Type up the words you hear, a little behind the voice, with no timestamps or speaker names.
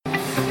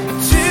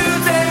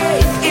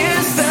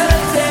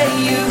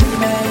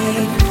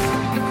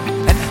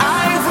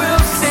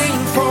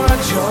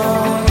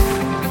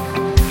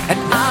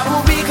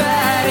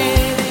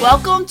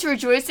Welcome to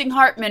Rejoicing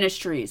Heart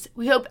Ministries.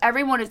 We hope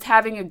everyone is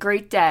having a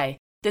great day.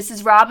 This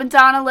is Rob and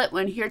Donna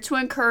Litwin here to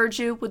encourage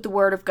you with the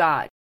Word of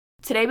God.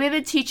 Today we've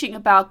been teaching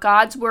about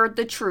God's Word,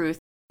 the truth,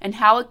 and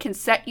how it can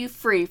set you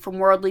free from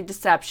worldly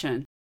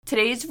deception.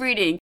 Today's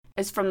reading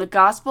is from the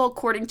Gospel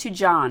according to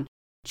John,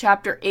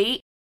 chapter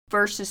 8,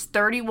 verses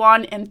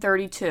 31 and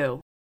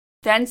 32.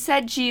 Then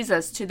said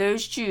Jesus to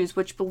those Jews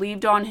which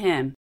believed on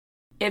him,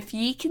 If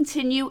ye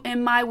continue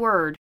in my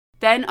word,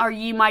 then are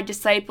ye my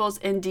disciples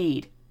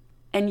indeed.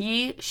 And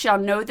ye shall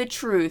know the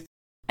truth,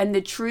 and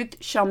the truth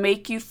shall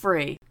make you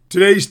free.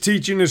 Today's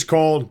teaching is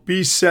called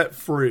Be Set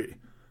Free.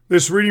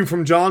 This reading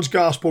from John's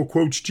Gospel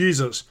quotes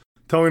Jesus,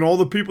 telling all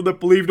the people that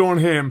believed on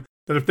him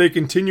that if they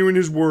continue in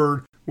his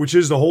word, which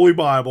is the Holy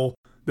Bible,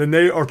 then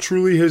they are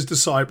truly his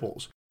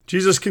disciples.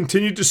 Jesus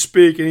continued to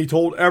speak, and he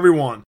told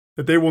everyone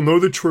that they will know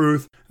the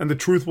truth, and the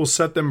truth will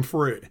set them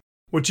free.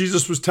 What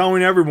Jesus was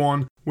telling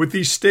everyone with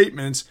these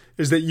statements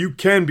is that you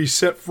can be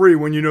set free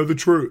when you know the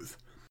truth.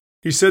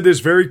 He said this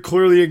very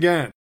clearly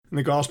again in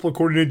the Gospel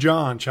according to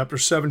John, chapter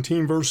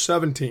 17, verse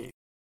 17.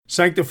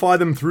 Sanctify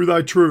them through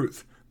thy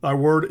truth. Thy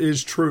word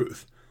is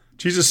truth.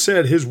 Jesus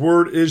said his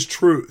word is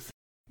truth.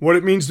 What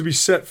it means to be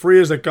set free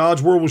is that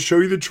God's word will show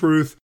you the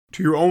truth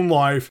to your own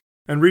life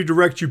and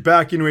redirect you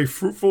back into a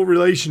fruitful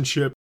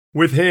relationship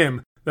with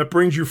him that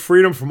brings you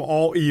freedom from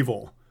all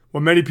evil.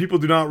 What many people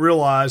do not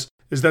realize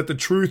is that the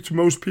truth to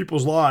most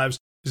people's lives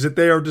is that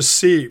they are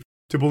deceived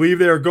to believe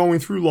they are going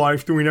through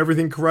life doing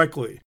everything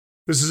correctly.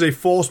 This is a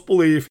false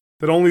belief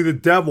that only the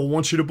devil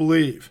wants you to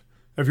believe.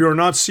 If you are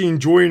not seeing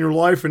joy in your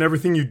life and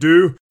everything you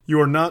do, you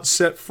are not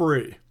set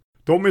free.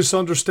 Don't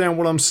misunderstand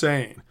what I'm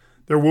saying.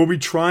 There will be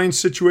trying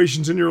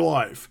situations in your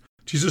life.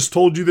 Jesus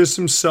told you this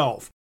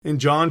himself in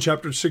John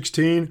chapter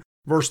 16,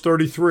 verse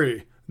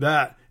 33,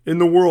 that in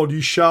the world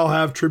you shall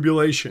have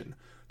tribulation.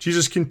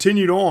 Jesus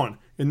continued on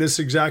in this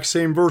exact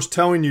same verse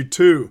telling you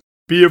to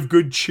be of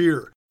good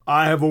cheer.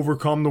 I have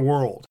overcome the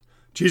world.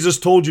 Jesus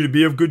told you to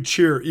be of good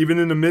cheer, even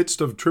in the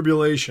midst of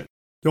tribulation.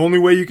 The only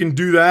way you can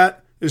do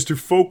that is to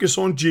focus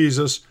on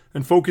Jesus,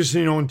 and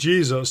focusing on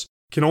Jesus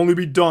can only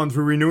be done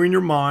through renewing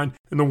your mind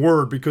in the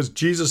Word, because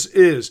Jesus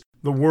is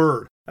the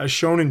Word, as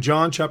shown in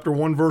John chapter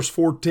 1, verse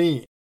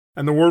 14.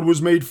 And the Word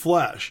was made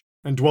flesh,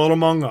 and dwelt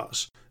among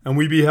us, and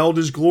we beheld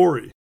his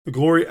glory, the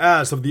glory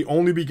as of the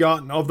only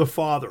begotten of the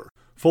Father,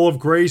 full of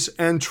grace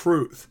and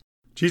truth.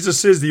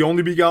 Jesus is the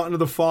only begotten of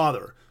the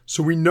Father,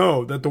 so we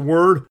know that the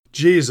Word,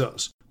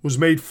 Jesus, was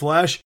made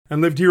flesh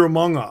and lived here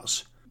among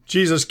us.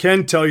 Jesus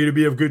can tell you to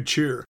be of good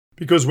cheer,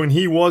 because when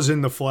he was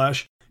in the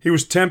flesh, he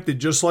was tempted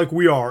just like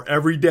we are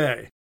every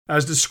day,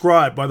 as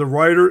described by the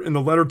writer in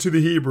the letter to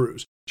the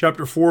Hebrews,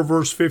 chapter 4,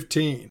 verse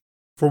 15.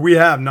 For we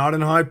have not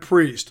an high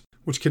priest,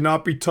 which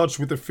cannot be touched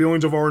with the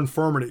feelings of our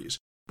infirmities,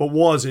 but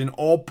was in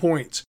all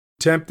points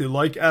tempted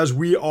like as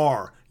we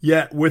are,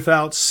 yet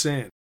without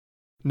sin.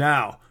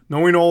 Now,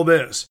 knowing all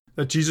this,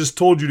 that Jesus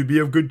told you to be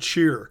of good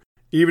cheer,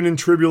 even in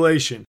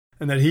tribulation,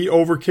 and that he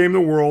overcame the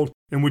world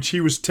in which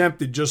he was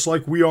tempted just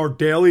like we are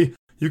daily,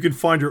 you can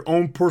find your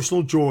own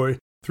personal joy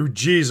through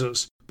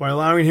Jesus by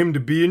allowing him to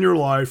be in your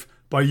life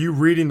by you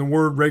reading the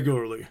Word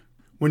regularly.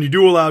 When you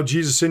do allow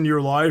Jesus into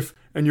your life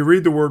and you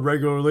read the Word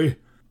regularly,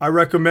 I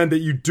recommend that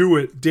you do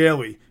it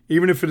daily,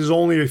 even if it is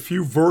only a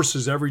few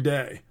verses every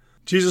day.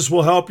 Jesus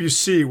will help you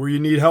see where you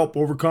need help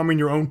overcoming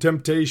your own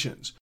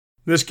temptations.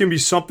 This can be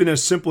something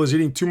as simple as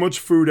eating too much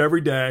food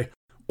every day,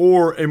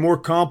 or a more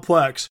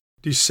complex,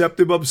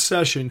 deceptive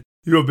obsession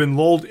you have been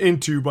lulled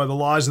into by the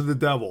lies of the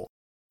devil.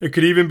 It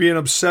could even be an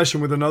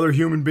obsession with another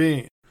human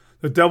being.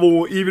 The devil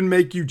will even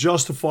make you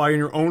justify in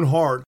your own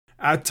heart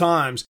at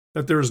times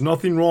that there is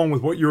nothing wrong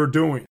with what you are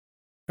doing.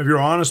 If you're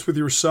honest with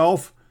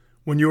yourself,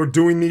 when you are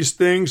doing these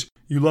things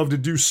you love to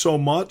do so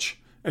much,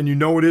 and you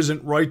know it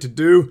isn't right to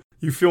do,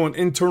 you feel an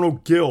internal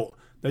guilt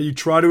that you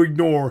try to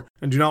ignore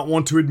and do not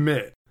want to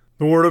admit.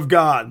 The Word of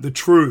God, the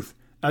truth,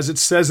 as it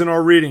says in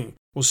our reading,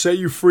 will set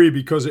you free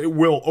because it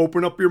will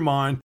open up your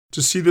mind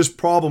to see this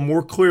problem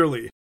more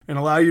clearly and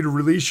allow you to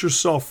release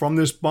yourself from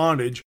this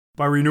bondage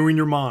by renewing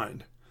your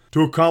mind.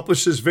 To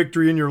accomplish this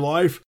victory in your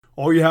life,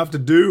 all you have to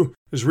do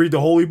is read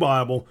the Holy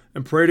Bible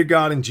and pray to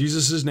God in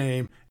Jesus'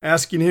 name,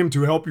 asking him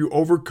to help you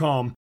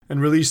overcome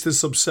and release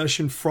this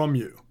obsession from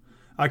you.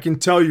 I can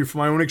tell you from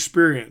my own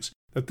experience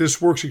that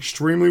this works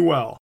extremely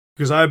well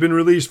because I have been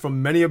released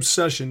from many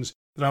obsessions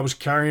that I was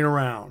carrying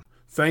around.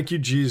 Thank you,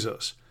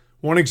 Jesus.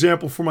 One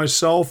example for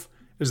myself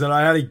is that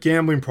I had a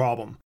gambling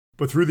problem,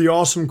 but through the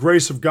awesome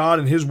grace of God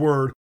and his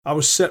Word, I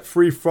was set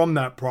free from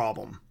that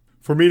problem.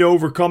 For me to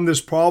overcome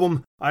this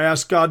problem, I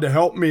asked God to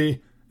help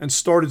me and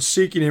started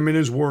seeking him in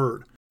his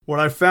Word. What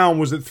I found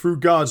was that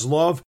through God's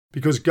love,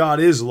 because God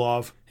is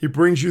love, he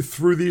brings you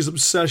through these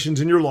obsessions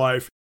in your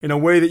life in a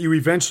way that you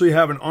eventually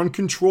have an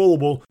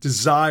uncontrollable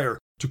desire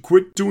to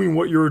quit doing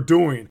what you're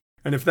doing.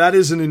 And if that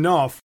isn't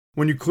enough,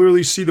 when you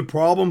clearly see the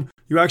problem,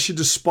 you actually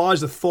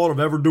despise the thought of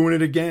ever doing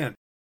it again.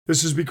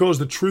 This is because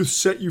the truth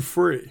set you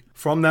free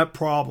from that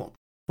problem.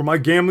 For my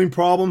gambling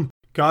problem,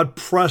 God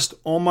pressed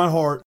on my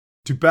heart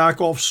to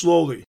back off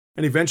slowly,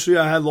 and eventually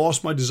I had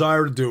lost my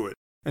desire to do it.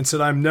 and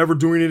said, I'm never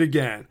doing it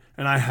again,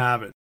 and I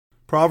haven't.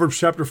 Proverbs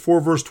chapter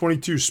 4, verse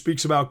 22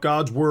 speaks about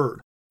God's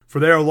word. For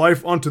they are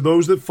life unto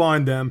those that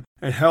find them,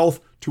 and health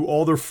to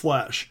all their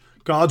flesh.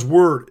 God's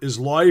word is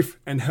life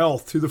and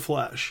health to the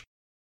flesh.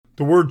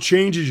 The word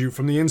changes you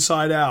from the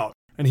inside out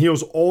and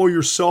heals all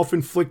your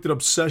self-inflicted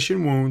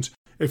obsession wounds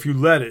if you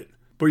let it,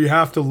 but you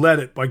have to let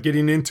it by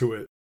getting into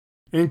it.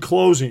 In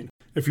closing,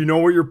 if you know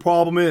what your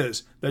problem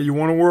is that you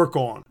want to work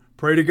on,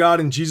 pray to God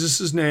in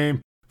Jesus'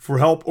 name for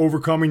help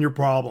overcoming your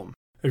problem.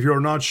 If you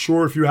are not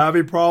sure if you have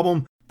a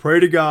problem, pray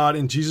to God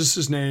in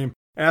Jesus' name,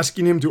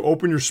 asking Him to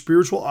open your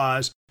spiritual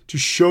eyes to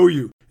show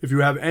you if you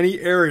have any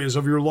areas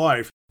of your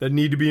life that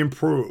need to be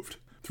improved.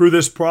 Through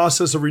this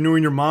process of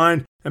renewing your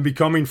mind and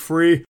becoming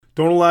free,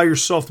 don't allow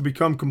yourself to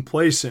become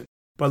complacent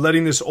by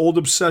letting this old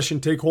obsession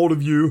take hold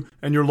of you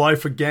and your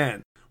life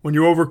again. When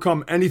you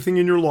overcome anything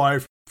in your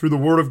life through the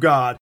Word of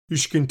God, you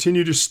should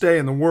continue to stay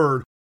in the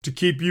Word to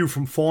keep you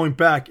from falling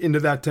back into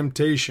that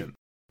temptation.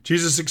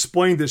 Jesus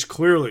explained this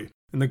clearly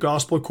in the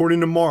Gospel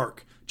according to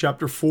Mark,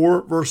 chapter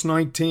 4, verse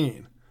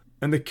 19.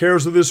 And the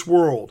cares of this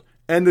world,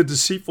 and the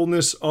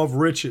deceitfulness of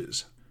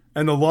riches,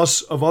 and the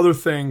lusts of other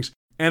things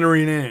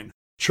entering in,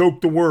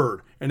 choke the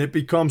word, and it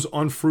becomes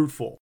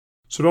unfruitful.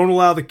 So don't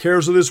allow the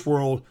cares of this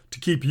world to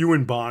keep you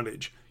in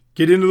bondage.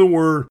 Get into the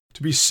word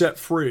to be set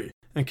free,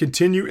 and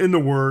continue in the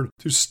word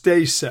to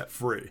stay set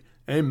free.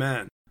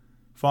 Amen.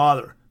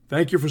 Father,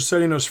 thank you for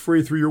setting us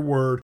free through your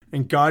word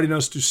and guiding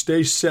us to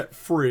stay set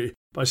free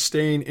by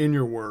staying in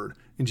your word.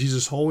 In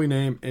Jesus' holy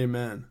name,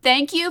 amen.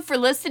 Thank you for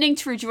listening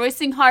to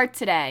Rejoicing Heart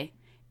today.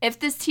 If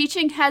this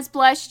teaching has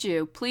blessed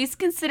you, please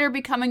consider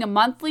becoming a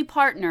monthly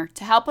partner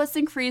to help us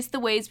increase the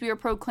ways we are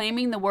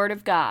proclaiming the Word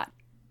of God.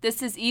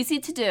 This is easy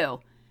to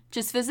do.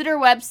 Just visit our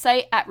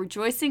website at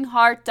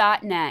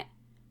rejoicingheart.net.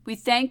 We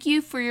thank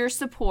you for your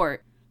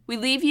support. We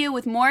leave you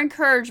with more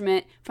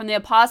encouragement from the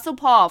Apostle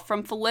Paul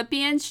from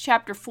Philippians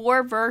chapter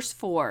 4, verse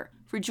 4.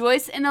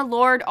 Rejoice in the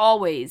Lord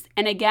always,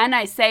 and again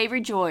I say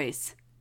rejoice.